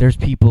 there's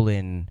people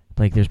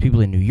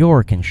in New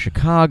York and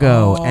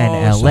Chicago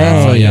and so LA.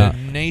 that's like Yeah.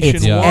 a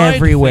nationwide It's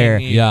everywhere.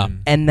 thing Yeah.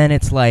 even. And then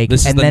it's like,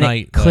 This is and the then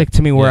night it clicked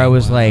to me where yeah, I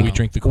was wow. like, we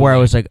drink the where I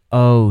Kool-Aid. was like,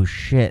 oh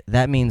shit,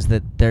 that means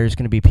that there's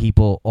going to be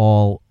people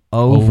all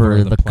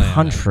over the planet.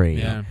 country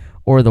Yeah.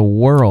 or the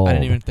world. I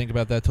didn't even think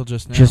about that till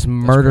just now. just That's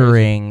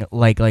murdering,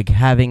 like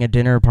having a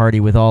dinner party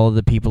with all of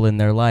the people in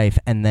their life,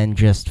 and then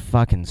just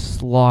fucking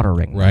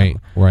slaughtering them.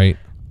 Right.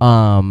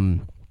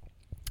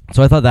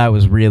 So I thought that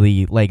was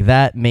really like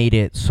that made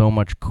it so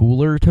much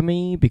cooler to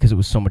me because it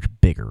was so much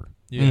bigger.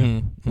 crazy. Yeah.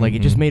 Mm-hmm. Like it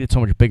just made it so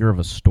much bigger of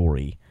a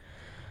story.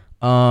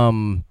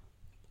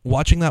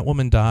 Watching that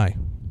woman die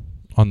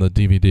on the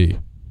DVD.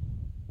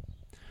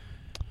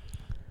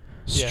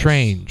 Yes.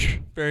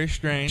 Strange. Very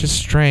strange. Just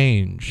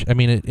strange. I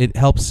mean, it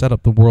helps set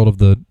up the world of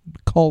the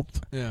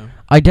cult. yeah.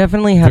 I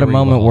definitely had a Very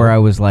moment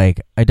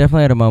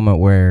well.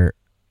 where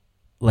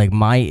like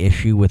my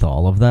issue with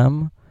all of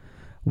them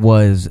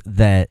was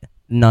that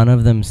none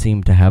of them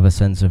seemed to have a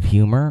sense of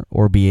humor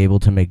or be able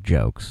to make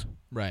jokes.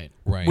 Right.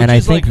 Right. And I Which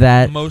is think like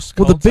that- most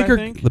well, the cults, I bigger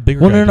think.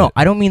 Well, guy no, did.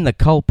 I don't mean the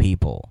cult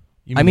people.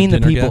 You I mean the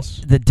dinner people,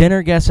 guests? the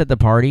dinner guests at the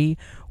party,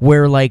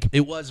 where like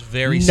It was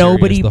very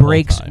nobody serious the whole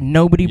breaks time.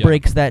 nobody Yeah.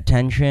 breaks that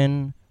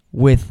tension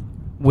with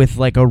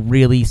like a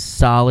really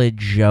solid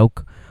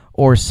joke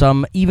or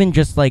some even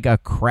just like a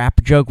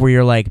crap joke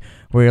where Well,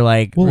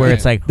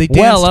 it's like, they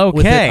well, danced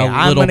with it okay, a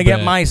I'm little gonna get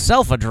bit.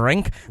 myself a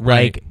drink,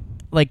 Right.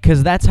 like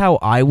because that's how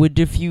I would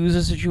diffuse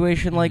a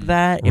situation like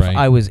that if Right.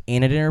 I was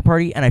in a dinner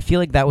party. And I feel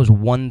like that was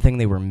one thing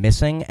they were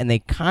missing, and they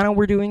kind of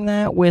were doing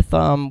that with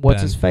what's Ben.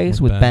 his face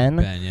With with Ben.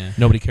 Ben. Ben, yeah.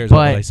 Nobody cares about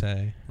But- what I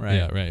say. Right.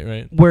 Yeah.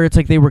 Right. Where it's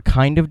like they were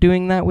kind of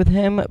doing that with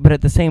him, but at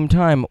the same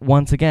time,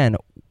 once again,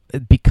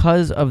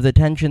 because of the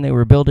tension they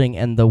were building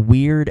and the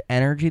weird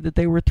energy that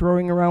they were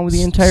throwing around with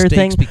the entire Stakes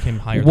thing, became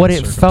higher what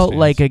than it felt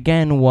like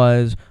circumstance. again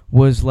was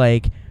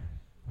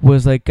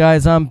like,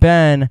 guys, I'm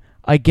Ben.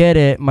 I get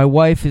it. My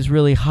wife is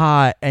really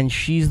hot, and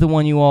she's the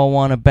one you all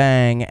want to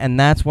bang, and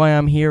that's why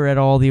I'm here at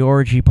all the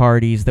orgy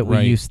parties that we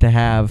Right. used to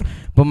have.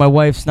 But my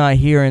wife's not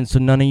here, and so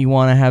none of you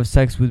want to have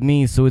sex with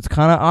me, so it's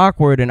kind of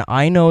awkward, and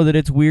I know that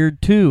it's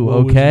weird too,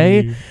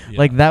 okay? Yeah.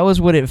 Like, that was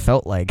what it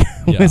felt like,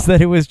 Yeah. was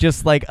that it was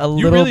just, like, a You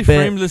little really bit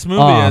framed this movie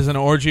off. as an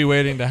orgy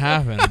waiting to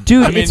happen.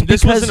 Dude, I mean, it's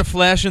this because- wasn't a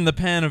flash in the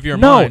pan of your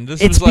No, mind. This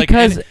it's was like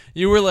because-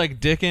 you were like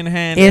dick in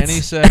hand. It's-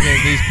 Any second,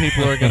 these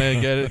people are gonna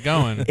get it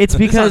going. It's This is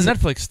because- on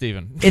Netflix,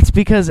 Steven. It's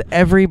because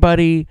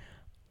everybody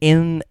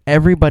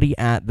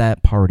at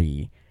that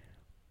party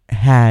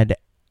had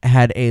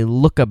a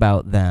look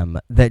about them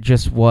that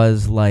just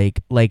was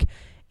like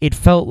it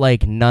felt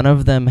like none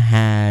of them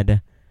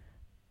had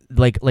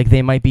like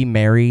they might be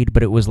married,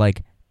 but it was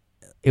like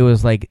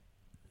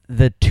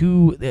the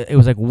two, it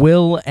was like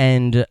Will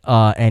and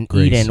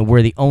Grace. Eden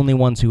were the only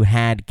ones who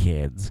had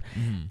kids,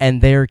 Mhm.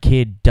 and their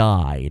kid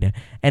died,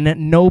 and that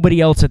nobody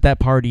else at that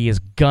party is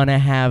gonna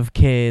have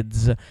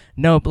kids.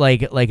 No,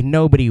 like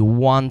nobody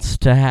wants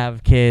to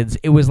have kids.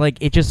 It was like,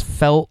 it just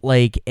felt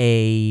like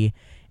a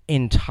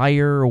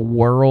entire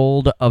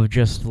world of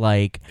just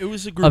like It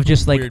was a group of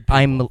just like weird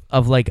people.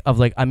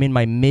 I'm in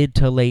my mid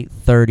to late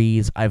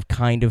 30s. I've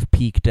kind of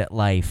peaked at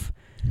life.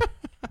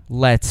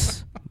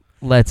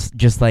 Let's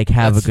just like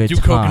have Let's a good do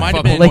coke time. and Might have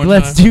fuck been one Like more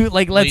let's time. do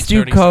Late coke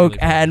 30s, early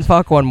and 40s.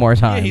 fuck one more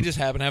time. Yeah, he just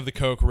happened to have the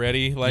coke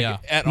ready, like Yeah.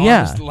 at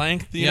Yeah. arm's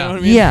length. You Yeah. know what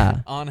I mean? Yeah.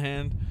 On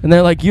hand. And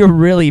they're like, you're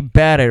really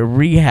bad at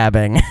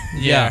rehabbing.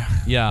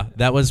 Yeah.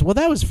 That was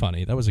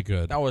funny. That was a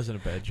good. That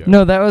wasn't a bad joke.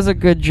 No, that was a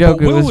good joke.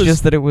 But It Will was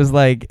just that it was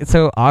like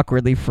so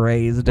awkwardly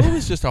phrased. Will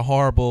was just a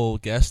horrible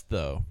guest,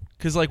 though.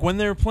 Because like when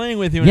they're playing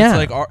with you, and Yeah.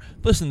 it's like,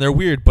 listen, they're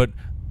weird, but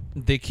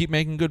they keep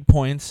making good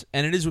points,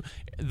 and it is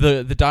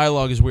the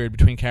dialogue is weird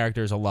between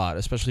characters a lot,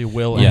 especially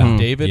Will Yeah. and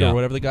David Yeah. or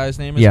whatever the guy's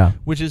name is. Yeah.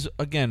 Which is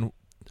again,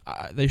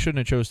 they shouldn't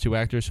have chose two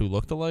actors who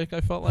looked alike.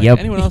 I felt like. Yep.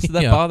 Anyone else, did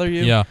that Yeah. bother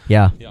you? Yeah.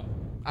 Yeah.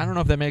 I don't know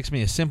if that makes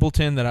me a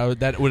simpleton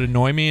that would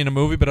annoy me in a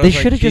movie, but I They was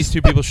like, should have these just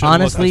two people shouldn't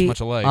look honestly, as much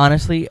alike.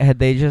 honestly, had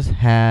they just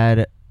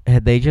had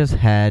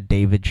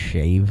David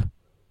shave,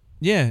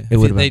 Yeah, it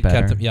would have been They'd kept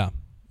better. him. Yeah.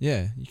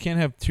 yeah. You can't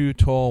have two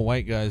tall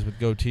white guys with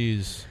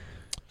goatees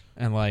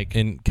and like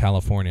In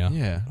California.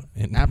 yeah.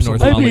 In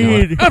Absolutely. North I mean,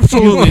 Hollywood.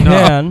 absolutely you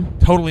not. can.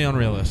 Totally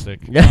unrealistic.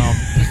 Yeah.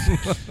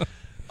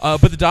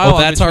 But the dialogue.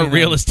 Well, that's our between them-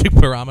 realistic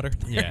barometer.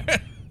 Yeah.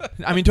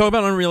 I mean, talk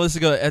about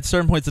unrealistic. At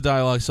certain points of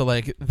dialogue, so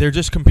like they're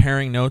just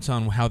comparing notes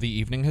on how the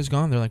evening has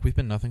gone. They're like, "We've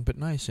been nothing but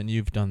nice, and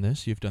you've done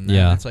this, you've done that."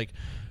 Yeah. And it's like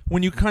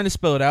when you kind of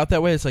spell it out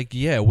that way, it's like,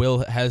 yeah,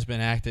 Will has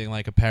been acting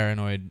like a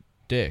paranoid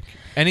dick,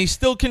 and he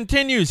still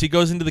continues. He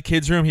goes into the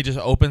kids' room. He just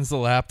opens the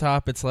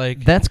laptop. It's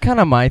like That's kind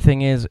of my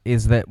thing is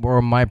that,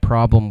 or my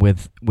problem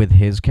with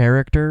his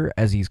character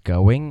as he's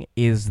going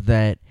is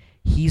that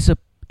he's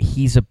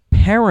a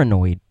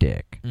paranoid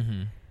dick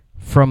Mhm.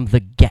 from the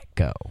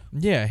get-go.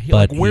 Yeah,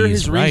 But where are he's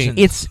his right.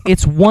 reasons?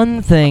 It's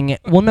one thing.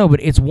 Well, no, but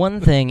it's one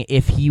thing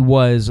if he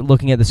was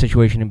looking at the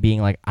situation and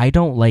being like, I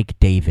don't like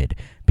David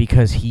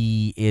because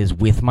he is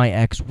with my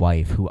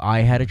ex-wife who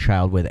I had a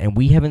child with, and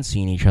we haven't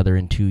seen each other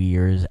in 2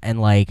 years, and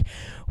like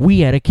we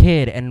had a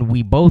kid, and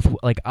we both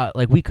like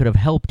we could have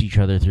helped each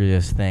other through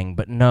this thing,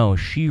 but no,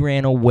 she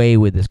ran away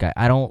with this guy.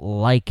 I don't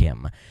like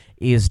him.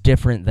 Is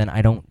different than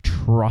I don't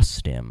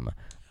trust him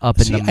up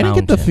in the mountains. I didn't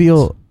get the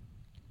feel.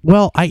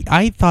 Well,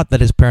 I thought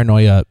that his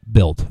paranoia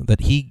built,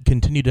 that he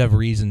continued to have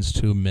reasons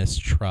to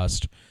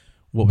mistrust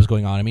what was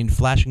going on. I mean,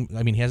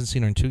 he hasn't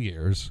seen her in 2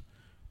 years,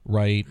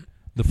 right?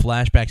 The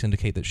flashbacks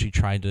indicate that she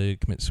tried to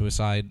commit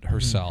suicide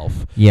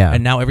herself. Yeah.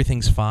 And now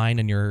everything's fine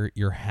and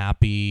you're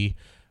happy.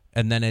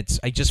 And then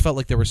I just felt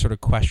like there were sort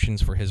of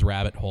questions for his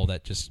rabbit hole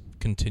that just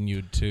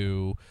continued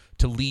to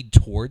lead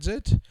towards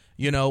it.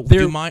 You know,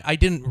 I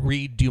didn't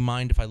read, do you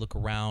mind if I look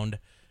around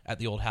at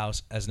the old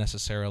house as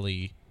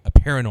necessarily a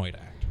paranoid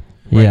act?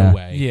 Right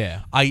away.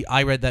 Yeah.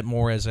 I read that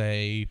more as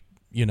a,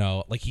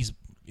 like he's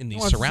in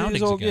these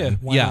surroundings again. Yeah,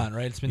 why not,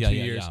 right? It's been 2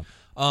 years.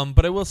 Yeah.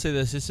 But I will say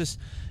this. It's just,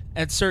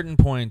 at certain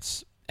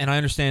points, and I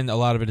understand a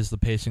lot of it is the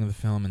pacing of the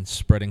film and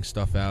spreading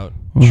stuff out.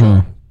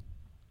 Sure.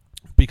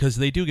 Because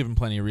they do give him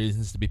plenty of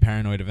reasons to be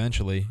paranoid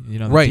eventually. The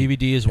Right.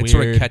 DVD is It weird.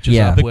 sort of catches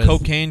Yeah. up The with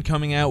cocaine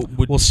coming out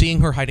would... Well,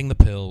 seeing her hiding the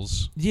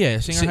pills. Yeah,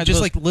 seeing her had just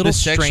those- like little the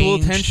sexual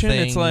strange tension.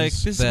 It's like,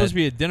 things this is that- supposed to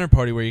be a dinner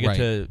party where you get Right.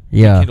 to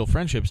Yeah. rekindle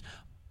friendships.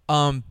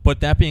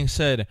 But that being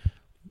said,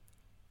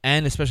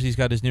 and especially he's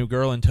got his new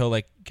girl until,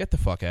 like, get the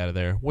fuck out of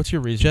there. What's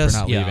your reason for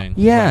not leaving?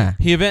 Yeah.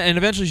 And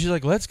eventually she's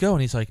like, let's go.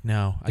 And he's like,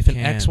 no, I If can't.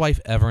 an ex-wife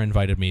ever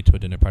invited me to a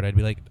dinner party, I'd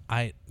be like,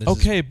 this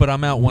Okay, is but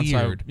I'm out once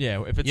I... weird.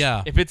 Yeah,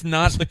 Yeah. if it's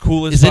not the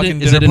coolest Is it fucking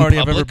in- is it dinner in party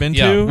I've ever public? been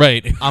Yeah, to,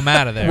 right. I'm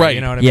out of there. Right.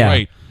 You know what I mean? Yeah.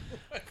 Right.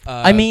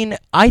 I mean,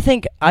 I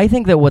think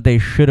that what they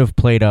should have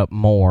played up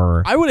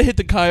more. I would have hit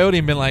the coyote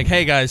and been like,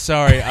 "Hey guys,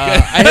 sorry, I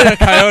hit a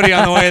coyote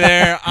on the way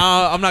there.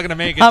 I'm not gonna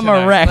make it. I'm a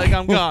tonight. wreck. Like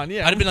I'm gone."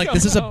 Yeah, I'd have been like,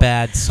 this is a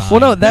bad sign.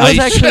 Well, no, that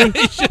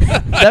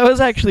was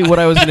actually what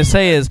I was going to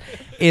say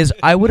is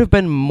I would have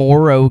been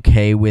more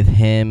okay with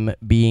him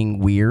being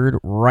weird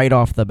right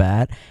off the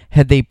bat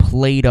had they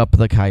played up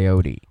the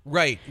coyote.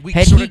 Right. We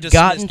Had sort he of dismissed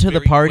gotten to the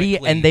very party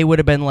quickly. and they would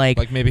have been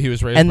like maybe he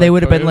was raised. and by they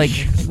would have been like,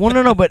 coyotes. well,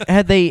 no, but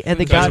had they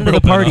gotten to the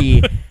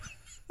party,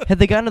 had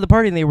they gotten to the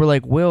party and they were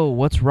like, Will,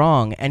 what's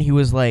wrong? And he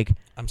was like,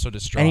 I'm so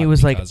distraught. and he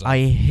was like, because of-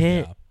 I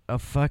hit yeah. a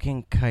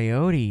fucking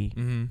coyote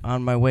Mhm.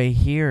 on my way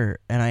here,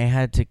 and I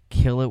had to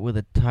kill it with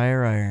a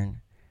tire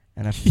iron,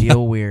 and I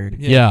feel weird.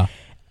 Yeah.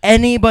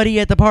 Anybody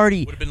at the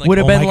party Would have been like, would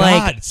have "Oh been my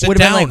like, God, sit would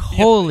have been down." like,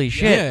 holy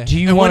shit, Yeah. do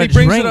you and want when to he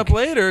brings drink? it up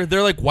later,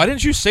 they're like, "Why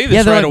didn't you say this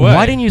Yeah, they're right like, away?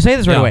 why didn't you say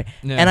this right Yeah. away?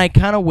 Yeah. And I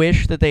kind of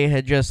wish that they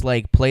had just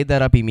like played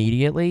that up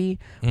immediately,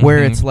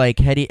 where Mhm. it's like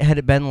had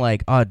it been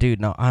like, oh, dude,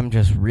 no, I'm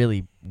just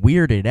really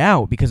weirded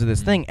out because of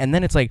this thing, and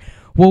then it's like,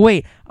 well,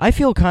 wait, I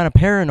feel kind of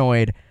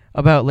paranoid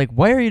about like,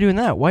 why are you doing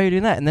that? Why are you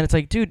doing that? And then it's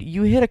like, dude,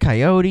 you hit a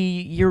coyote.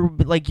 You're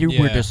like, we're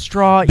Yeah.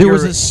 distraught. There you're-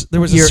 was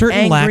a you're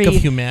certain lack angry.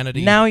 of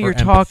humanity. Now or you're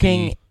empathy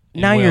talking. in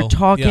Now you're Will.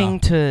 talking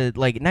Yeah.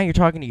 to now you're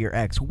talking to your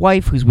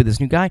ex-wife who's with this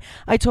new guy.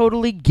 I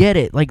totally get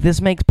it. Like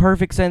this makes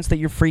perfect sense that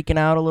you're freaking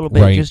out a little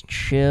bit. Right. Just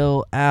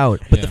chill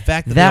out. But Yeah. the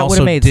fact that That they would've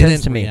also made didn't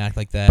sense to me. react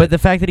like that. But the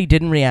fact that he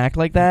didn't react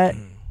like that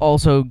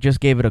also just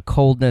gave it a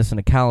coldness and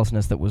a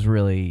callousness that was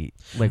really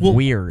like Well,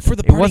 weird. for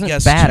the it party wasn't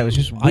guests, bad. too, It was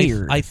just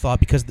weird. I thought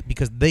because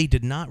they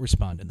did not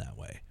respond in that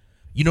way.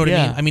 You know what I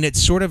Yeah. mean? I mean, it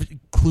sort of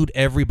clued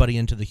everybody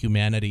into the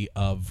humanity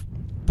of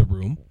the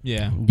room.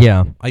 Yeah.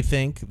 yeah. I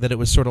think that it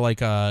was sort of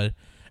like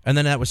and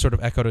then that was sort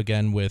of echoed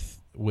again with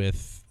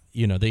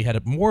they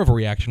had more of a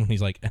reaction when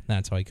he's like, and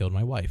that's how I killed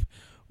my wife.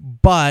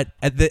 But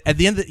at the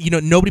end,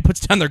 nobody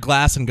puts down their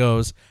glass and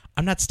goes,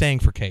 I'm not staying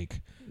for cake.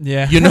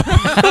 Yeah. You know,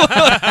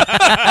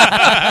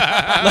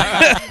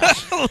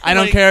 I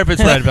don't care if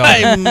it's red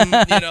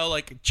velvet.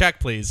 like check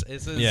please.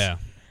 Yeah.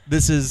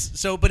 This is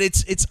so, but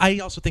it's. I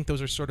also think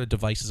those are sort of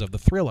devices of the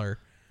thriller.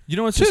 You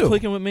know what's Too. just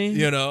clicking with me?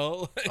 You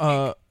know,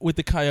 With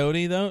the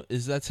coyote though,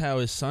 is that's how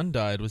his son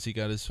died. Was he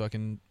got his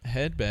fucking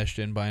head bashed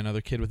in by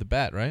another kid with a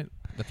bat? Right.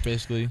 That's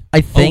basically.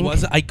 I think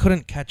was it? I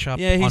couldn't catch up.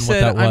 Yeah, he on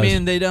said. what that was. I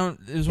mean, they don't.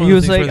 It was one He of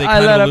was the things like, where "I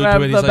they let kind him of allude have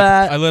to it. the He's like,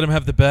 bat. I let him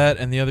have the bat,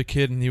 and the other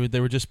kid, and they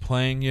were just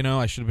playing.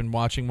 I should have been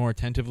watching more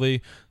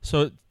attentively.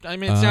 So I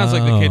mean, it sounds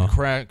like the kid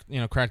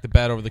cracked the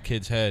bat over the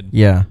kid's head.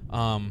 yeah.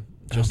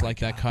 Just like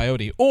that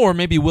coyote, or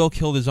maybe Will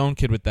killed his own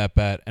kid with that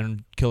bat,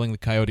 and killing the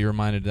coyote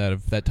reminded that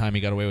of that time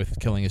he got away with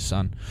killing his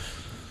son.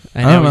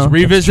 And I now don't he's know.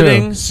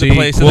 revisiting That's the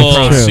place of the That's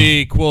crime. true.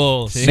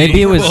 Sequels.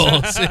 Maybe it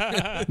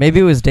was maybe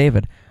it was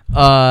David.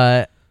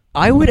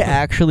 I would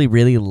actually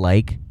really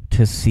like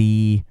to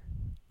see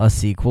a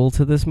sequel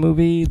to this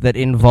movie that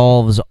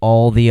involves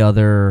all the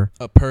other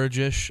A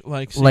purge-ish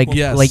like sequel.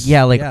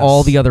 Yes.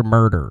 all the other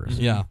murders.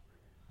 Yeah.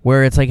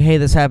 Where it's like, hey,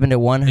 this happened at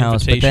one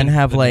house, but then Invitation,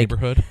 have the like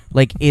neighborhood.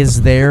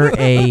 is there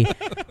a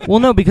well,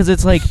 no, because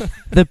it's like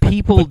the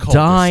people The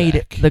died,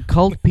 cul-de-sac. the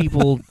cult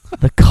people,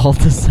 the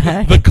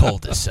cul-de-sac. the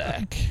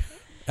cul-de-sac.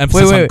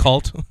 Emphasis Wait. on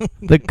cult.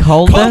 The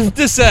cul-de-sac.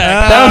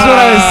 Cul-de-sac. That was what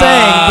I was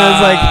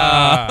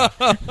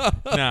saying. But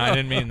it's like No, I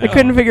didn't mean I that.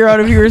 couldn't figure out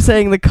if you were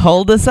saying the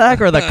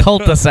cul-de-sac or the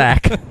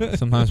cul-de-sac.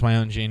 Sometimes my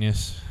own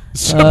genius.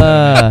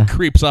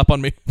 Creeps up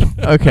on me.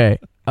 Okay,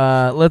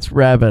 let's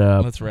wrap it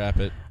up. Let's wrap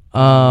it.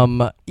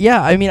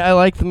 Yeah, I mean, I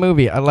like the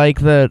movie. I like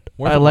that.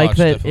 Worth I a like watch,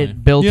 that definitely.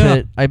 it built Yeah.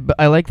 it.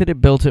 I like that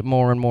it built it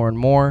more and more and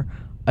more.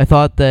 I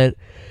thought that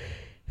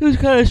it was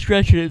kind of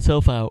stretching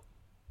itself out.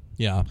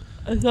 Yeah.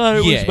 I thought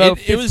it Yeah, was about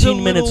it was a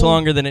 15 minutes little-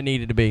 longer than it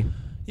needed to be.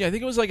 Yeah, I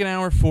think it was like an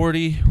hour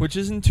 40, which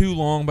isn't too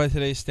long by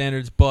today's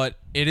standards, but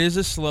it is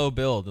a slow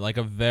build, like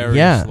a very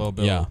Yeah. slow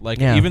build. Yeah. Like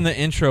Yeah. even the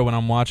intro when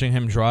I'm watching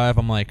him drive,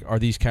 I'm like, are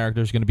these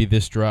characters going to be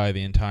this dry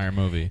the entire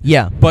movie?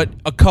 Yeah. But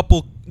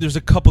there's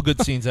a couple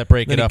good scenes that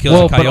break Then it he up. kills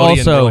Well, a but coyote and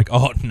also- you're like,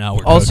 oh, now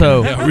we're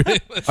Also, cooking. Yeah, really.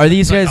 Are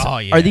these guys? oh,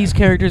 yeah. Are these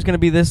characters going to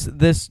be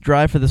this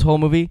dry for this whole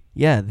movie?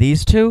 Yeah,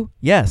 these two.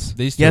 Yes,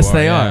 These two yes, are,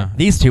 they yeah. are.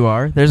 These two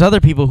are. There's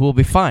other people who will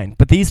be fine,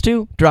 but these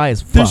two dry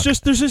as fuck.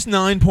 There's just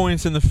 9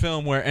 points in the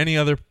film where any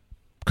other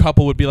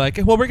couple would be like,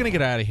 well, we're going to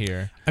get out of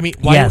here. I mean,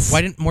 why Yes.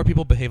 didn't more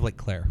people behave like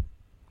Claire?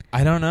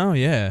 I don't know,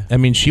 yeah. I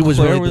mean, she was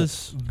Claire really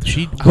was-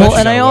 she. Well, was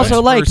and I so also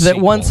good. like Her that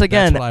sequel. once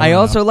again. That's what I wanna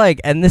also know.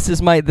 like, and this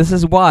is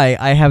why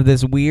I have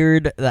this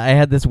weird. I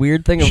had this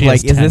weird thing of She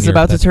like, has is this tenure,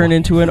 about to that's turn why.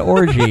 into an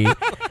orgy?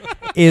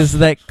 Is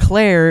that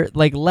Claire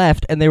like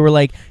left, and they were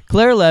like,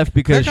 Claire left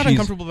Claire because got she's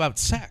uncomfortable about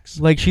sex.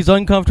 like she's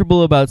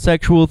uncomfortable about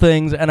sexual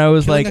things, and I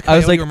was Killing like, a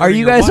coyote or are murdering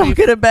you your guys all wife?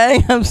 gonna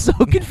bang? I'm so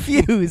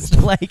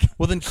confused. Like,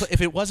 Well, then,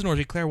 if it was an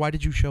orgy, Claire, why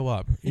did you show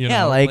up? You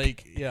Yeah, know,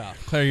 like- yeah,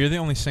 Claire, you're the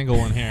only single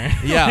one here.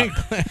 yeah.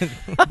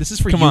 This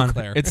is for Come you, on.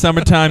 Claire. It's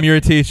summertime. You're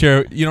a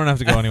teacher. You don't have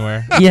to go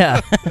anywhere. yeah,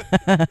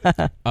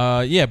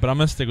 Yeah, but I'm going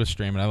to stick with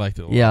streaming. I liked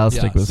it a lot. yeah. I'll Yeah,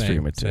 stick with same,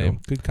 stream it too. same.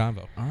 Good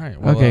convo. All right.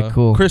 Well, Okay,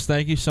 cool. Chris,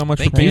 thank you so much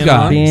Thank for being you for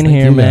guys. on. being Thank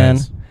here, you, man.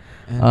 guys.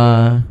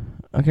 And,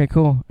 Okay,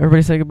 cool.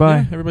 Everybody say goodbye.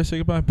 yeah, everybody say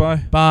goodbye. Bye.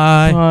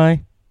 Bye.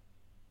 Bye.